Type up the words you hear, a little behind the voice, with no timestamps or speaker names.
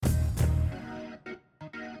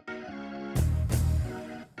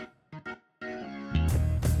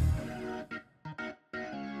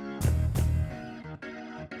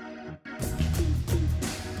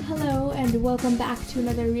and welcome back to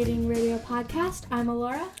another Reading Radio podcast. I'm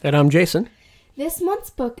Alora. And I'm Jason. This month's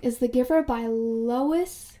book is The Giver by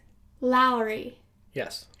Lois Lowry.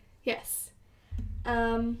 Yes. Yes.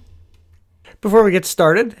 Before we get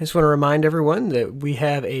started, I just want to remind everyone that we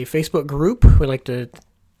have a Facebook group. We'd like to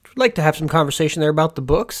have some conversation there about the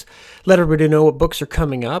books. Let everybody know what books are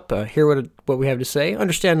coming up, hear what we have to say.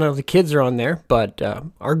 Understand none of the kids are on there, but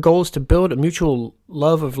our goal is to build a mutual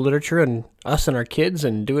love of literature and us and our kids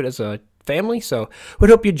and do it as a family. So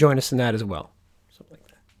we'd hope you'd join us in that as well. Something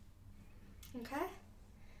like that. Okay.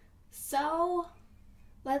 So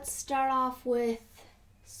let's start off with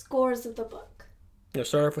scores of the book. You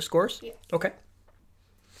start off with scores? Yeah. Okay.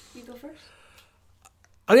 You go first.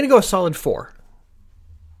 I'm going to go a solid 4.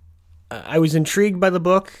 I was intrigued by the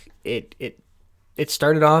book. It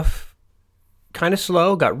started off kind of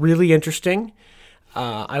slow, got really interesting.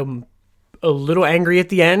 I'm a little angry at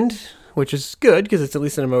the end, which is good because it's at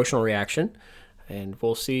least an emotional reaction. And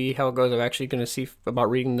we'll see how it goes. I'm actually going to see about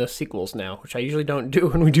reading the sequels now, which I usually don't do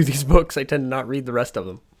when we do these books. I tend to not read the rest of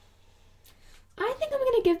them. I think I'm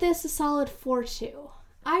going to give this a solid 4 too.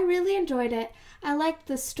 I really enjoyed it. I liked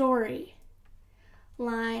the story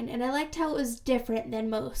line, and I liked how it was different than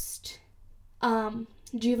most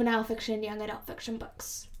juvenile fiction, young adult fiction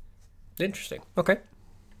books. Interesting. Okay.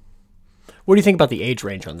 What do you think about the age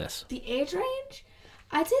range on this? The age range?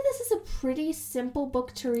 I'd say this is a pretty simple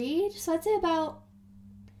book to read. So I'd say about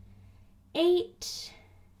 8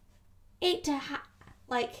 to,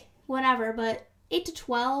 whatever, but 8 to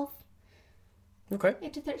 12. Okay.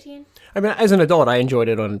 8 to 13. I mean, as an adult, I enjoyed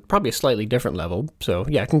it on probably a slightly different level. So,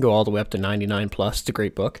 yeah, I can go all the way up to 99 plus. It's a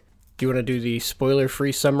great book. Do you want to do the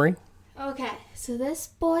spoiler-free summary? Okay, so this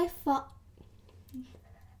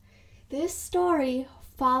story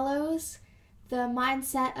follows the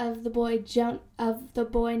mindset of the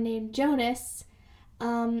boy named Jonas,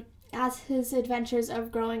 as his adventures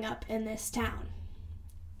of growing up in this town,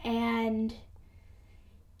 and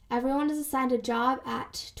everyone is assigned a job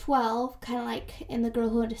at 12, kind of like in The Girl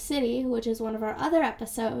Who Went to City, which is one of our other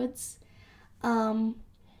episodes.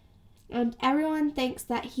 And everyone thinks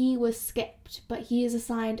that he was skipped, but he is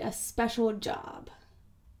assigned a special job.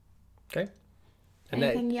 Okay. And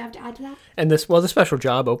anything you have to add to that? And the special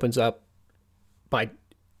job opens up by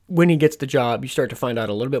when he gets the job, you start to find out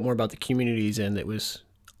a little bit more about the community he's in that was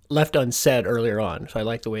left unsaid earlier on. So I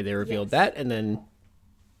like the way they revealed that, and then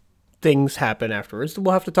things happen afterwards that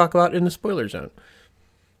we'll have to talk about in the spoiler zone.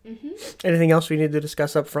 Mm-hmm. Anything else we need to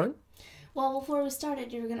discuss up front? Well, before we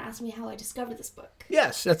started, you were going to ask me how I discovered this book.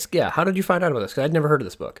 Yes, how did you find out about this? Because I'd never heard of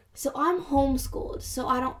this book. So I'm homeschooled, so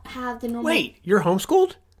I don't have the normal... Wait, you're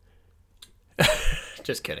homeschooled?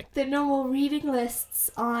 Just kidding. The normal reading lists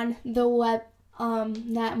on the web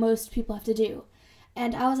that most people have to do.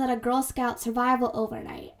 And I was at a Girl Scout survival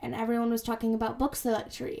overnight, and everyone was talking about books they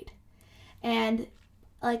like to read. And,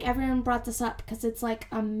 everyone brought this up because it's,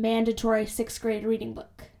 a mandatory 6th grade reading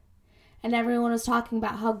book. And everyone was talking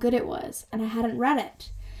about how good it was, and I hadn't read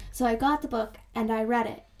it. So I got the book, and I read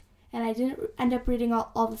it. And I didn't end up reading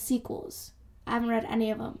all the sequels. I haven't read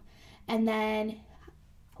any of them. And then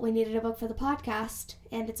we needed a book for the podcast,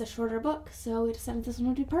 and it's a shorter book, so we decided this one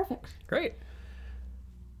would be perfect. Great.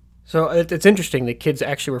 So it's interesting that kids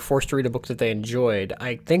actually were forced to read a book that they enjoyed.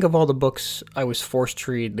 I think of all the books I was forced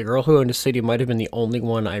to read, The Girl Who Owned a City might have been the only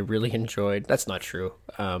one I really enjoyed. That's not true.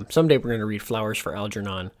 Someday we're going to read Flowers for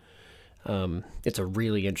Algernon. It's a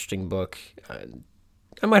really interesting book.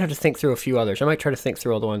 I might have to think through a few others. I might try to think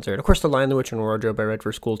through all the ones there. And of course, The Lion, the Witch, and Wardrobe I read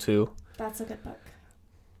for school too. That's a good book.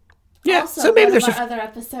 Yeah, also, so maybe there's other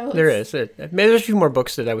episodes. There is. Maybe there's a few more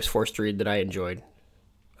books that I was forced to read that I enjoyed.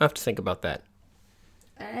 I'll have to think about that.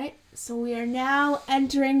 All right, so we are now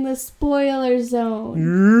entering the spoiler zone.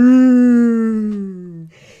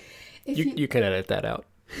 You can edit that out.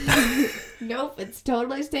 Nope, it's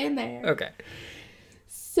totally staying there. Okay.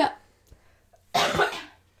 So,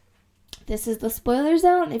 this is the spoiler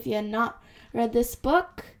zone. If you have not read this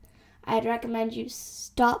book, I'd recommend you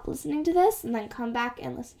stop listening to this and then come back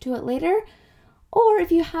and listen to it later. Or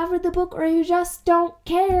if you have read the book or you just don't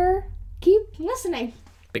care, keep listening.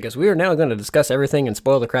 Because we are now going to discuss everything and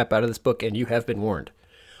spoil the crap out of this book, and you have been warned.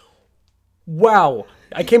 Wow.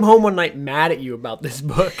 I came home one night mad at you about this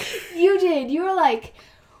book. You did. You were like,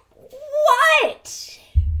 what?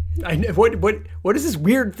 What is this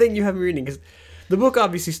weird thing you have me reading? Because the book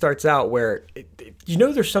obviously starts out where,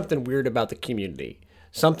 there's something weird about the community.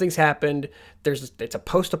 Something's happened. It's a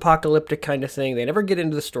post-apocalyptic kind of thing. They never get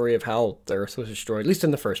into the story of how the Earth was destroyed, at least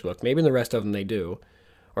in the first book. Maybe in the rest of them they do.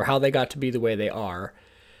 Or how they got to be the way they are.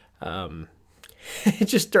 It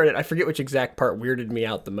just started, I forget which exact part weirded me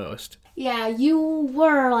out the most. Yeah, you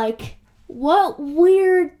were like, What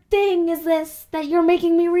weird thing is this that you're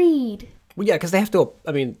making me read? Well, yeah, because they have to.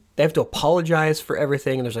 I mean, they have to apologize for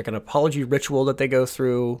everything, and there's like an apology ritual that they go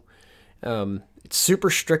through. It's super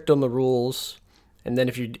strict on the rules, and then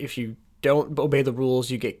if you don't obey the rules,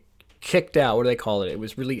 you get kicked out. What do they call it? It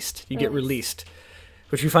was released. You get released,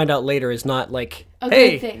 which we find out later is not like,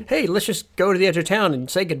 hey, let's just go to the edge of town and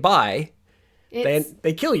say goodbye.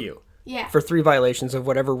 They kill you. Yeah. For 3 violations of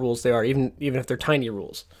whatever rules they are, even if they're tiny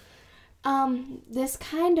rules. This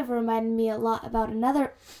kind of reminded me a lot about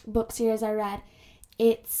another book series I read.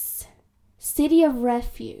 It's City of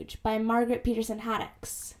Refuge by Margaret Peterson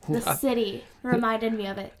Haddix. The city reminded me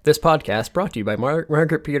of it. This podcast brought to you by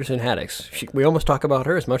Margaret Peterson Haddix. We almost talk about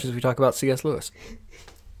her as much as we talk about C.S. Lewis.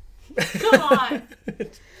 Come on.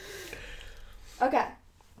 Okay.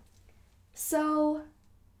 So,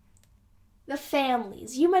 the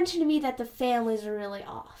families. You mentioned to me that the families are really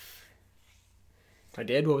off. I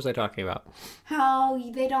did? What was I talking about? How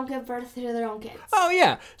they don't give birth to their own kids. Oh,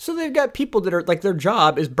 yeah. So they've got people that are, like, their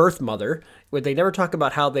job is birth mother, where they never talk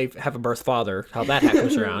about how they have a birth father, how that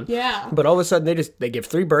happens around. Yeah. But all of a sudden, they give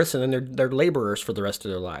 3 births, and then they're laborers for the rest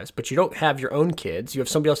of their lives. But you don't have your own kids. You have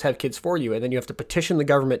somebody else have kids for you, and then you have to petition the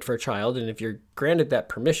government for a child, and if you're granted that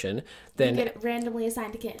permission, then... You get randomly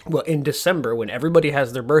assigned a kid. Well, in December, when everybody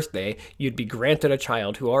has their birthday, you'd be granted a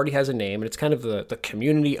child who already has a name, and it's kind of the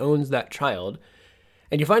community owns that child.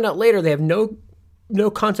 And you find out later they have no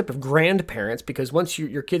concept of grandparents, because once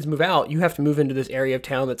your kids move out, you have to move into this area of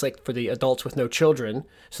town that's like for the adults with no children.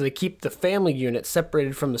 So they keep the family unit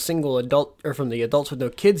separated from the single adult, or from the adults with no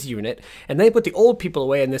kids unit, and they put the old people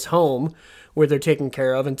away in this home where they're taken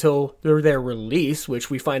care of until their release, which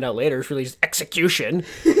we find out later is really just execution.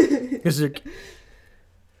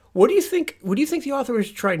 What do you think the author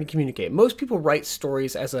was trying to communicate? Most people write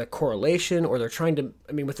stories as a correlation, or they're trying to,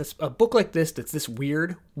 I mean, with a book like this that's this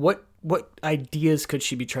weird, what ideas could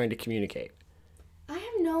she be trying to communicate? I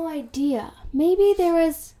have no idea. Maybe there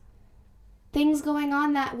was things going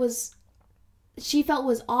on that she felt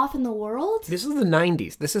was off in the world? This is the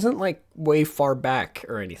 90s. This isn't like way far back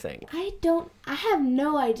or anything. I have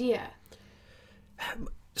no idea.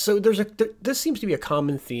 So this seems to be a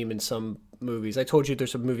common theme in some movies. I told you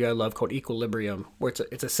there's a movie I love called Equilibrium, where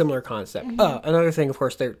it's a similar concept. Mm-hmm. Another thing, of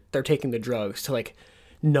course, they're taking the drugs to like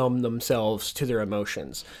numb themselves to their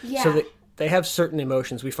emotions. Yeah. So they have certain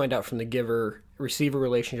emotions we find out from the giver-receiver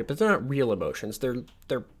relationship, but they're not real emotions.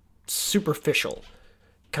 They're superficial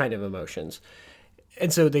kind of emotions.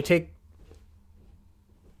 And so they take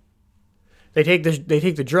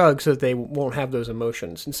the drugs so that they won't have those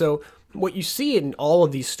emotions. And so what you see in all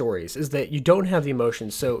of these stories is that you don't have the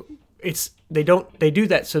emotions. So they do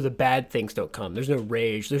that so the bad things don't come. There's no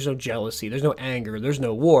rage, there's no jealousy, there's no anger, there's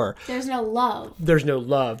no war. There's no love. There's no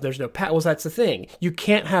well, that's the thing. You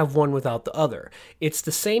can't have one without the other. It's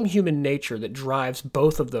the same human nature that drives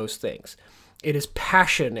both of those things. It is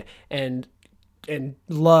passion and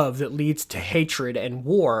love that leads to hatred and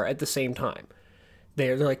war at the same time.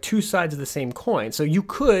 They're like 2 sides of the same coin. So you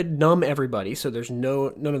could numb everybody, so there's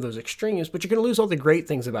none of those extremes, but you're going to lose all the great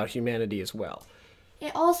things about humanity as well.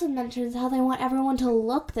 It also mentions how they want everyone to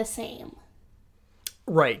look the same.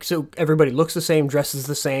 Right. So everybody looks the same, dresses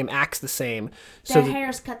the same, acts the same. Their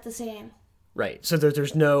hair's cut the same. Right. So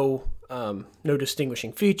there's no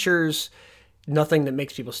distinguishing features, nothing that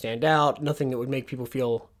makes people stand out, nothing that would make people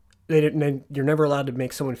feel... You're never allowed to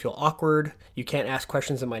make someone feel awkward. You can't ask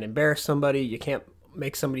questions that might embarrass somebody. You can't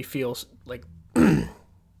make somebody feel like...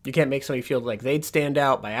 you can't make somebody feel like they'd stand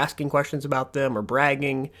out by asking questions about them or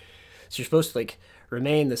bragging. So you're supposed to like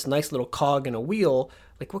remain this nice little cog in a wheel.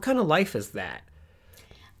 Like, what kind of life is that?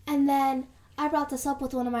 And then I brought this up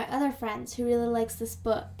with one of my other friends who really likes this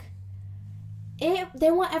book.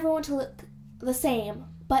 They want everyone to look the same,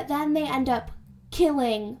 but then they end up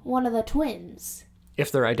killing one of the twins.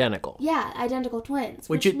 If they're identical. Yeah, identical twins,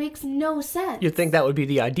 which makes no sense. You'd think that would be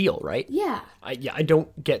the ideal, right? Yeah. I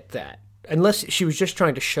don't get that. Unless she was just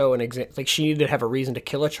trying to show an example, like she needed to have a reason to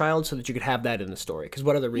kill a child so that you could have that in the story. Because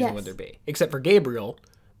what other reason would there be? Except for Gabriel,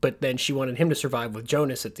 but then she wanted him to survive with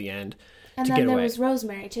Jonas at the end and to then get away. there was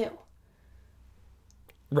Rosemary, too.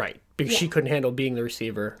 Right, because she couldn't handle being the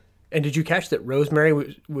receiver. And did you catch that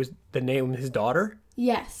Rosemary was the name of his daughter?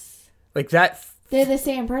 Yes. Like that... They're the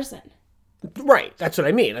same person. Right, that's what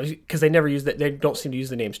I mean. Because they never use that. They don't seem to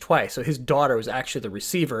use the names twice. So his daughter was actually the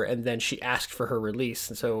receiver, and then she asked for her release,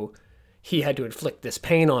 and so he had to inflict this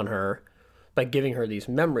pain on her by giving her these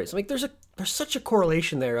memories. Like there's such a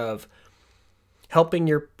correlation there of helping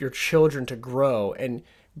your children to grow, and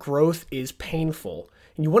growth is painful,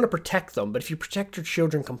 and you want to protect them. But if you protect your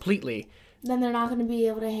children completely, then they're not going to be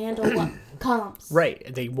able to handle what comes.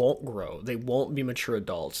 Right. They won't grow. They won't be mature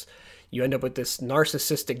adults. You end up with this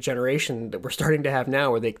narcissistic generation that we're starting to have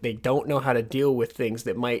now where they don't know how to deal with things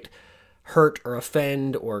that might hurt or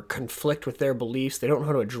offend or conflict with their beliefs. They don't know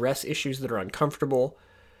how to address issues that are uncomfortable.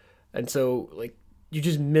 And so, like, you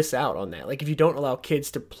just miss out on that. Like, if you don't allow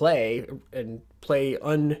kids to play and play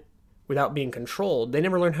without being controlled, they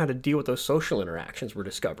never learn how to deal with those social interactions we're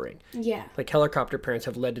discovering. Yeah. Like, helicopter parents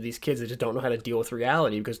have led to these kids that just don't know how to deal with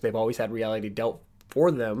reality because they've always had reality dealt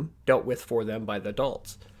with for them by the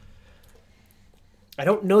adults. I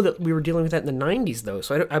don't know that we were dealing with that in the 90s, though,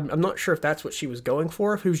 so I'm not sure if that's what she was going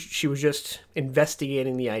for, if she was just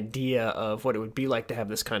investigating the idea of what it would be like to have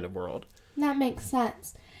this kind of world. That makes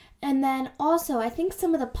sense. And then also, I think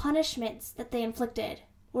some of the punishments that they inflicted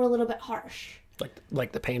were a little bit harsh.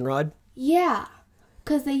 Like the pain rod? Yeah,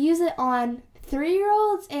 because they use it on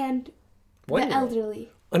 3-year-olds and the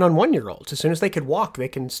elderly. And on 1-year-olds. As soon as they could walk, they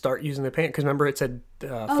can start using the pain. Because remember, it said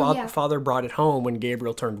father brought it home when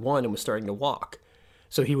Gabriel turned 1 and was starting to walk.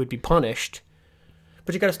 So he would be punished.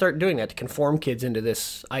 But you got to start doing that to conform kids into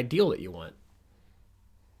this ideal that you want.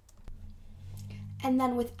 And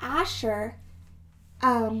then with Asher,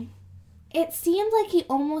 it seemed like he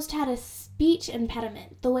almost had a speech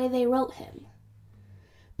impediment, the way they wrote him.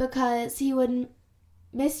 Because he would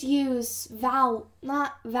misuse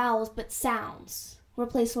not vowels, but sounds.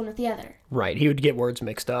 Replace one with the other. Right. He would get words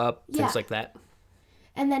mixed up, things like that.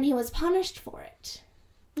 And then he was punished for it.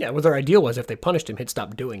 Yeah, what their idea was if they punished him, he'd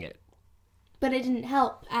stop doing it. But it didn't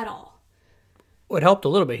help at all. Well, it helped a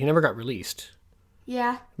little bit. He never got released.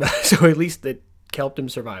 Yeah. So at least it helped him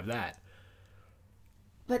survive that.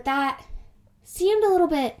 But that seemed a little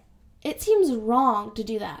bit... It seems wrong to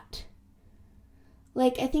do that.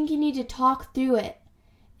 Like, I think you need to talk through it.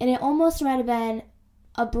 And it almost might have been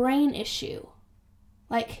a brain issue.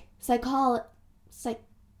 Like, psychological.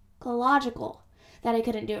 That I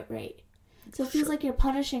couldn't do it right. So it feels like you're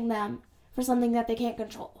punishing them for something that they can't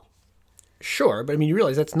control. Sure, but I mean, you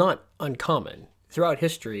realize that's not uncommon. Throughout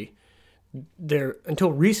history,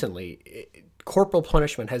 until recently, corporal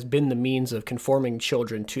punishment has been the means of conforming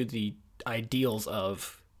children to the ideals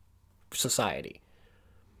of society.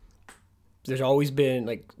 There's always been,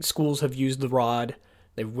 like, schools have used the rod,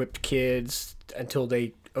 they've whipped kids until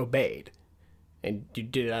they obeyed. And you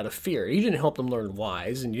did it out of fear. You didn't help them learn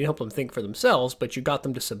wise, and you didn't help them think for themselves, but you got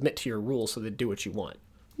them to submit to your rules so they do what you want.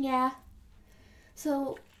 Yeah.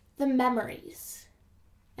 So, the memories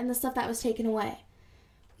and the stuff that was taken away.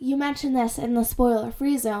 You mentioned this in the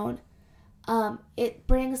spoiler-free zone. It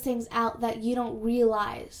brings things out that you don't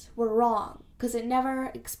realize were wrong, because it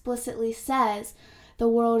never explicitly says the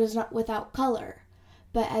world is not without color.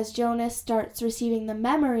 But as Jonas starts receiving the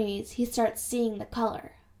memories, he starts seeing the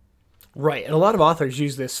color. Right, and a lot of authors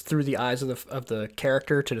use this through the eyes of the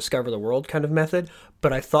character to discover the world kind of method,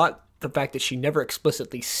 but I thought the fact that she never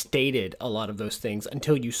explicitly stated a lot of those things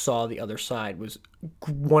until you saw the other side was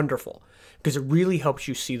wonderful, because it really helps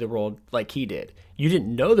you see the world like he did. You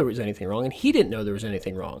didn't know there was anything wrong, and he didn't know there was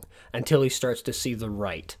anything wrong until he starts to see the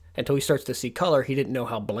right. Until he starts to see color, he didn't know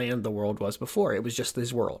how bland the world was before. It was just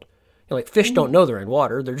his world. Like, fish don't know they're in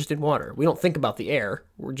water. They're just in water. We don't think about the air.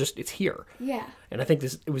 It's here. Yeah. And I think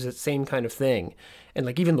it was the same kind of thing. And,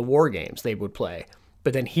 like, even the war games they would play.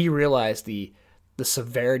 But then he realized the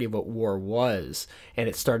severity of what war was. And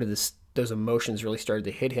it started those emotions really started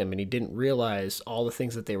to hit him. And he didn't realize all the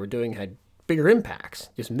things that they were doing had bigger impacts.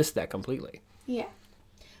 Just missed that completely. Yeah.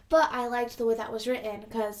 But I liked the way that was written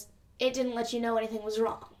because it didn't let you know anything was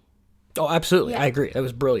wrong. Oh, absolutely. Yeah. I agree. That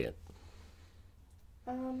was brilliant.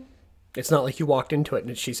 It's not like you walked into it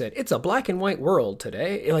and she said, it's a black and white world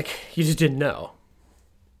today. Like, you just didn't know.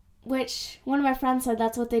 Which, one of my friends said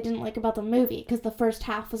that's what they didn't like about the movie, because the first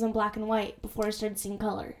half was in black and white before I started seeing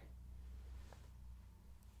color.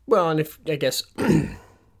 Well, and I guess,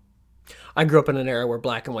 I grew up in an era where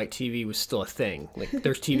black and white TV was still a thing. Like,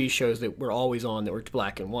 there's TV shows that were always on that were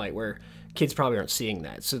black and white, where kids probably aren't seeing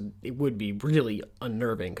that. So it would be really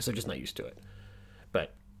unnerving, because they're just not used to it.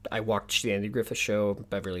 But I watched the Andy Griffith Show,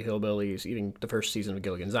 Beverly Hillbillies, even the first season of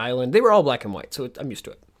Gilligan's Island. They were all black and white, so I'm used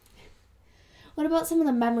to it. What about some of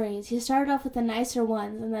the memories? You started off with the nicer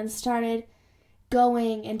ones and then started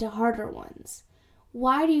going into harder ones.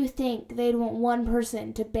 Why do you think they'd want one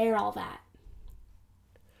person to bear all that?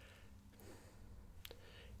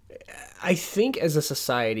 I think as a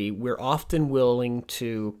society, we're often willing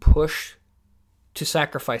to push to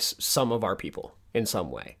sacrifice some of our people in some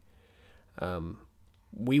way.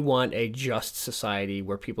 We want a just society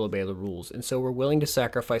where people obey the rules, and so we're willing to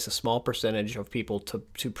sacrifice a small percentage of people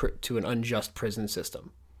to an unjust prison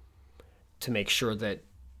system to make sure that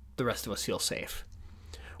the rest of us feel safe.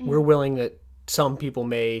 We're willing that some people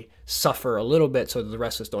may suffer a little bit so that the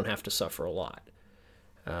rest of us don't have to suffer a lot.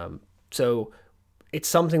 So it's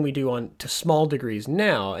something we do on to small degrees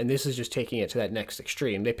now, and this is just taking it to that next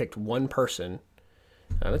extreme. They picked one person.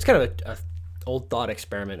 It's kind of a old thought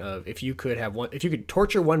experiment of if you could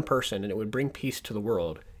torture one person and it would bring peace to the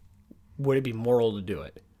world, would it be moral to do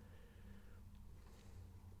it?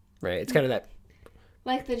 Right? It's kind of that...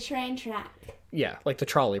 Like the train track. Yeah, like the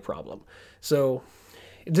trolley problem. So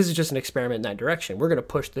this is just an experiment in that direction. We're going to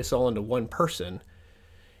push this all into one person,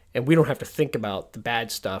 and we don't have to think about the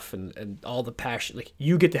bad stuff and all the passion. Like,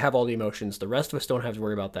 you get to have all the emotions. The rest of us don't have to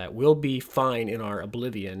worry about that. We'll be fine in our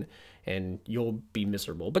oblivion, and you'll be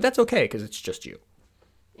miserable. But that's okay, because it's just you.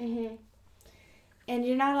 Mm-hmm. And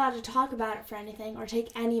you're not allowed to talk about it for anything or take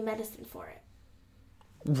any medicine for it.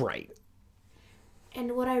 Right.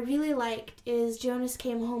 And what I really liked is Jonas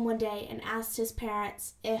came home one day and asked his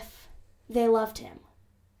parents if they loved him.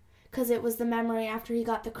 Because it was the memory after he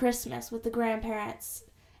got the Christmas with the grandparents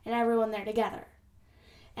and everyone there together.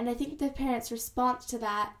 And I think the parents' response to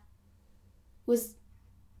that was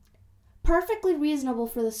perfectly reasonable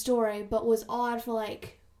for the story, but was odd for,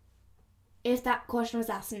 like, if that question was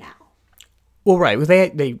asked now. Well, right.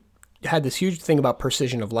 They had this huge thing about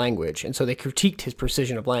precision of language, and so they critiqued his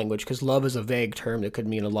precision of language because love is a vague term that could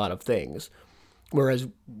mean a lot of things. Whereas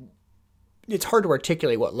it's hard to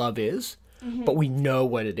articulate what love is, but we know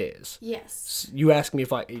what it is. Yes. You ask me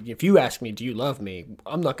if you ask me, do you love me?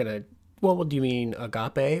 I'm not going to, well, do you mean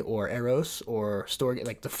agape or eros or storge,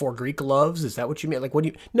 like the four Greek loves? Is that what you mean? Like, what do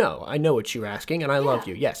you, no, I know what you're asking and I love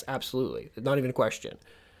you. Yes, absolutely. Not even a question.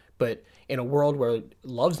 But in a world where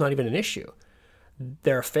love's not even an issue,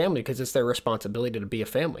 they're a family because it's their responsibility to be a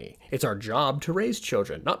family. It's our job to raise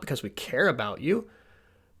children, not because we care about you,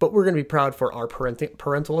 but we're going to be proud for our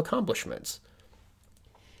parental accomplishments.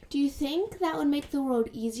 Do you think that would make the world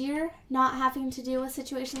easier, not having to deal with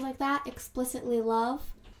situations like that, explicitly love?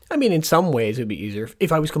 I mean, in some ways it would be easier.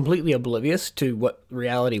 If I was completely oblivious to what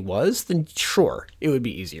reality was, then sure, it would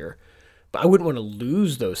be easier. But I wouldn't want to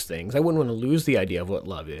lose those things. I wouldn't want to lose the idea of what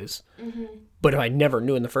love is. Mm-hmm. But if I never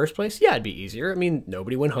knew in the first place, yeah, it'd be easier. I mean,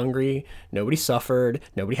 nobody went hungry, nobody suffered,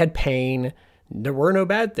 nobody had pain, there were no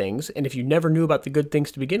bad things. And if you never knew about the good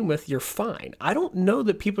things to begin with, you're fine. I don't know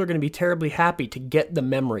that people are going to be terribly happy to get the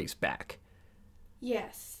memories back.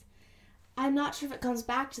 Yes. I'm not sure if it comes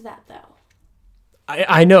back to that, though.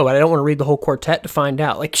 I know, but I don't want to read the whole quartet to find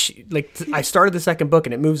out. I started the second book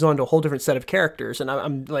and it moves on to a whole different set of characters, and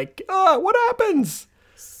I'm like, oh, what happens?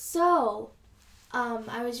 So,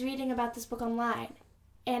 I was reading about this book online,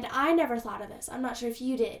 and I never thought of this. I'm not sure if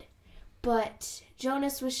you did, but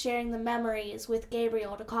Jonas was sharing the memories with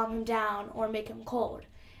Gabriel to calm him down or make him cold,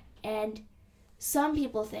 and some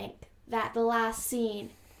people think that the last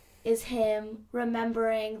scene is him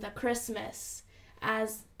remembering the Christmas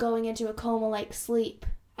as going into a coma-like sleep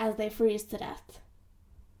as they freeze to death.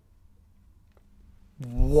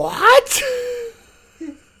 What?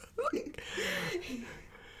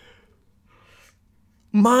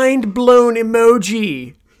 Mind blown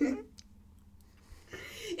emoji. It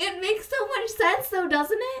makes so much sense, though,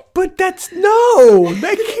 doesn't it? But that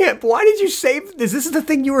can't. Why did you save this? This is the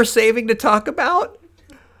thing you were saving to talk about?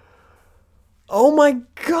 Oh my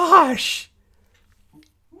gosh.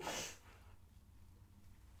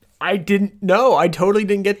 I didn't know. I totally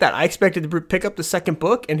didn't get that. I expected to pick up the second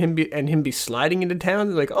book and him be sliding into town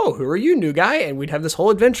and like, oh, who are you, new guy? And we'd have this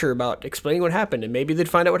whole adventure about explaining what happened, and maybe they'd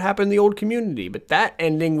find out what happened in the old community. But that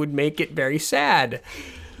ending would make it very sad.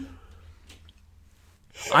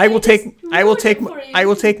 I will take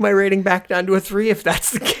my rating back down to a 3 if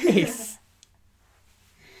that's the case.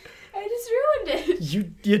 I just ruined it. You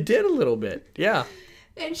did a little bit, yeah.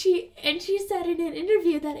 And she said in an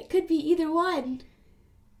interview that it could be either one.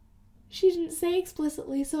 She didn't say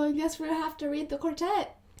explicitly, so I guess we're going to have to read the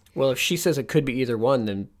quartet. Well, if she says it could be either one,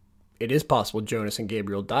 then it is possible Jonas and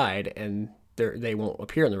Gabriel died, and they won't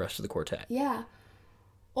appear in the rest of the quartet. Yeah.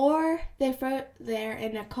 Or they're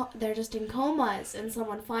just in comas, and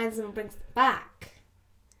someone finds them and brings them back.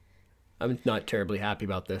 I'm not terribly happy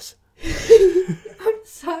about this. I'm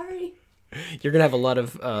sorry. You're going to have a lot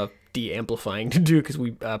of de-amplifying to do because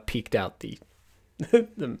we peaked out the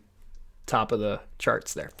top of the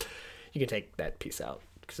charts there. You can take that piece out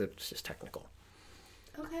because it's just technical.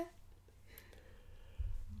 Okay.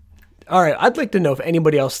 All right. I'd like to know if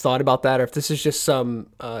anybody else thought about that or if this is just some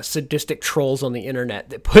sadistic trolls on the internet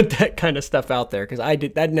that put that kind of stuff out there, because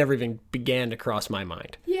that never even began to cross my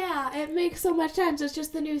mind. Yeah, it makes so much sense. It's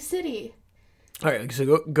just the new city. All right,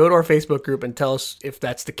 so go to our Facebook group and tell us if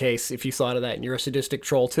that's the case, if you thought of that and you're a sadistic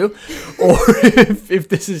troll too, or if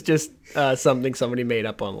this is just something somebody made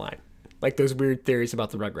up online, like those weird theories about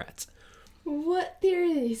the Rugrats. What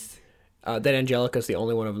theories? That Angelica's the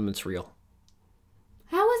only one of them that's real.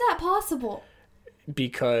 How is that possible?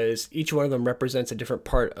 Because each one of them represents a different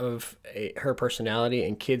part of her personality,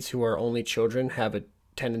 and kids who are only children have a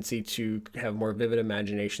tendency to have more vivid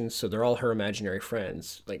imaginations, so they're all her imaginary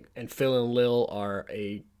friends. And Phil and Lil are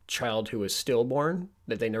a child who was stillborn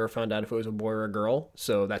that they never found out if it was a boy or a girl,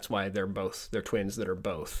 so that's why they're twins that are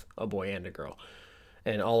both a boy and a girl.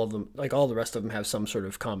 And all of them, all the rest of them, have some sort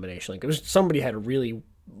of combination. Somebody had a really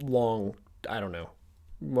long, I don't know.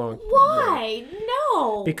 Why?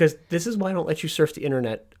 No. Because this is why I don't let you surf the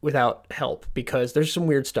internet without help, because there's some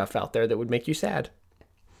weird stuff out there that would make you sad.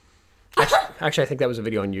 Actually, I think that was a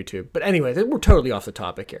video on YouTube. But anyway, we're totally off the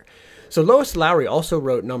topic here. So Lois Lowry also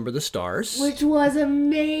wrote Number the Stars. Which was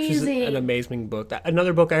amazing. Which is an amazing book.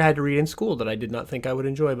 Another book I had to read in school that I did not think I would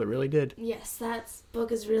enjoy, but really did. Yes, that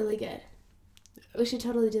book is really good. We should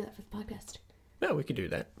totally do that for the podcast. No, we could do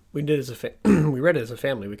that. We did we read it as a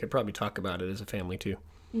family. We could probably talk about it as a family too.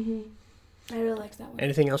 Mm-hmm. I really liked that one.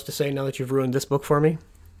 Anything else to say now that you've ruined this book for me?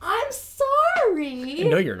 I'm sorry.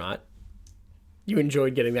 No, you're not. You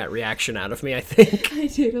enjoyed getting that reaction out of me, I think. I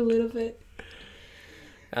did a little bit.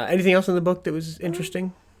 Anything else in the book that was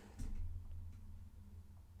interesting?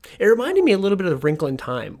 It reminded me a little bit of Wrinkle in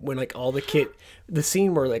Time, when the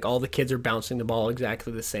scene where all the kids are bouncing the ball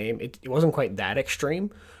exactly the same. It wasn't quite that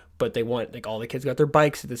extreme, but they want all the kids got their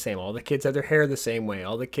bikes the same, all the kids had their hair the same way,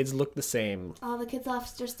 all the kids look the same. All the kids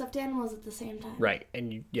left their stuffed animals at the same time. Right,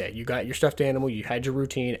 and you got your stuffed animal, you had your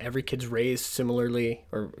routine. Every kid's raised similarly,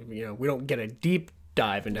 or we don't get a deep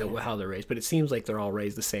dive into how they're raised, but it seems like they're all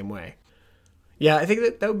raised the same way. Yeah, I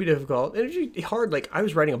think that would be difficult. It would be hard. I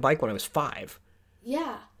was riding a bike when I was 5.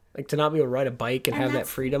 Yeah. To not be able to ride a bike and have that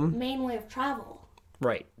freedom. Main way of travel.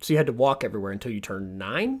 Right. So you had to walk everywhere until you turned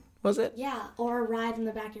 9, was it? Yeah, or ride in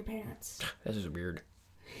the back of your parents. This is weird.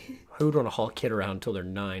 Who would want to haul a kid around until they're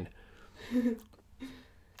 9?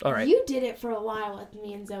 All right. You did it for a while with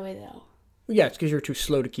me and Zoe, though. Yeah, it's because you're too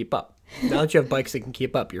slow to keep up. Now that you have bikes that can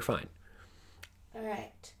keep up, you're fine. All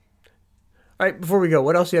right. All right, before we go,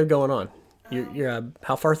 what else do you have going on? You're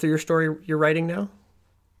how far through your story you're writing now?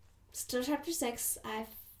 Still chapter 6.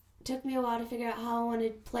 Took me a while to figure out how I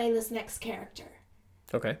wanted to play this next character.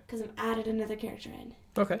 Okay. Because I've added another character in.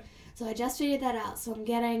 Okay. So I just figured that out. So I'm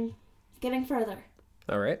getting further.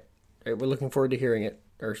 All right. We're looking forward to hearing it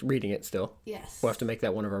or reading it still. Yes. We'll have to make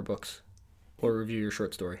that one of our books. We'll review your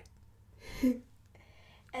short story.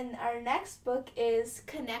 And our next book is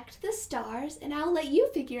Connect the Stars, and I'll let you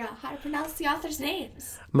figure out how to pronounce the authors'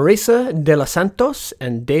 names. Marisa de los Santos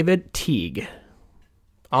and David Teague,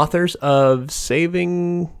 authors of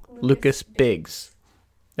Saving Lucas Biggs.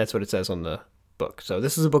 That's what it says on the book. So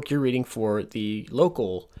this is a book you're reading for the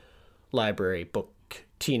local library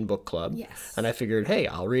teen book club. Yes. And I figured, hey,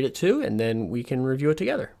 I'll read it too, and then we can review it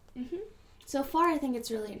together. Mm-hmm. So far, I think it's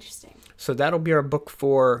really interesting. So that'll be our book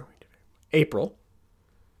for April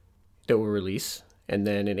that we'll release. And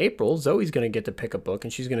then in April, Zoe's going to get to pick a book,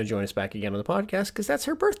 and she's going to join us back again on the podcast because that's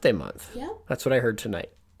her birthday month. Yep. That's what I heard tonight.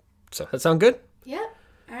 So that sound good? Yep.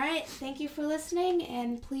 All right. Thank you for listening,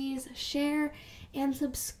 and please share and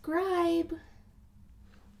subscribe.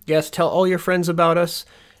 Yes, tell all your friends about us.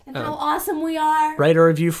 And how awesome we are. Write a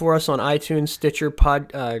review for us on iTunes, Stitcher,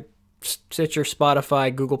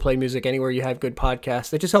 Spotify, Google Play Music, anywhere you have good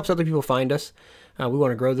podcasts. It just helps other people find us. We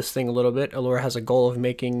want to grow this thing a little bit. Allura has a goal of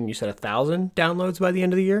making, you said, 1,000 downloads by the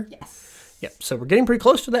end of the year? Yes. Yep. So we're getting pretty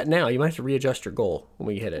close to that now. You might have to readjust your goal when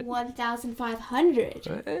we hit it.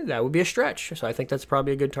 1,500. That would be a stretch. So I think that's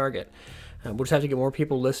probably a good target. We'll just have to get more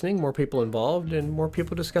people listening, more people involved, and more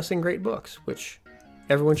people discussing great books, which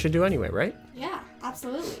everyone should do anyway, right? Yeah,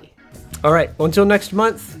 absolutely. All right. Well, until next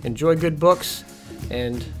month, enjoy good books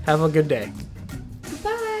and have a good day.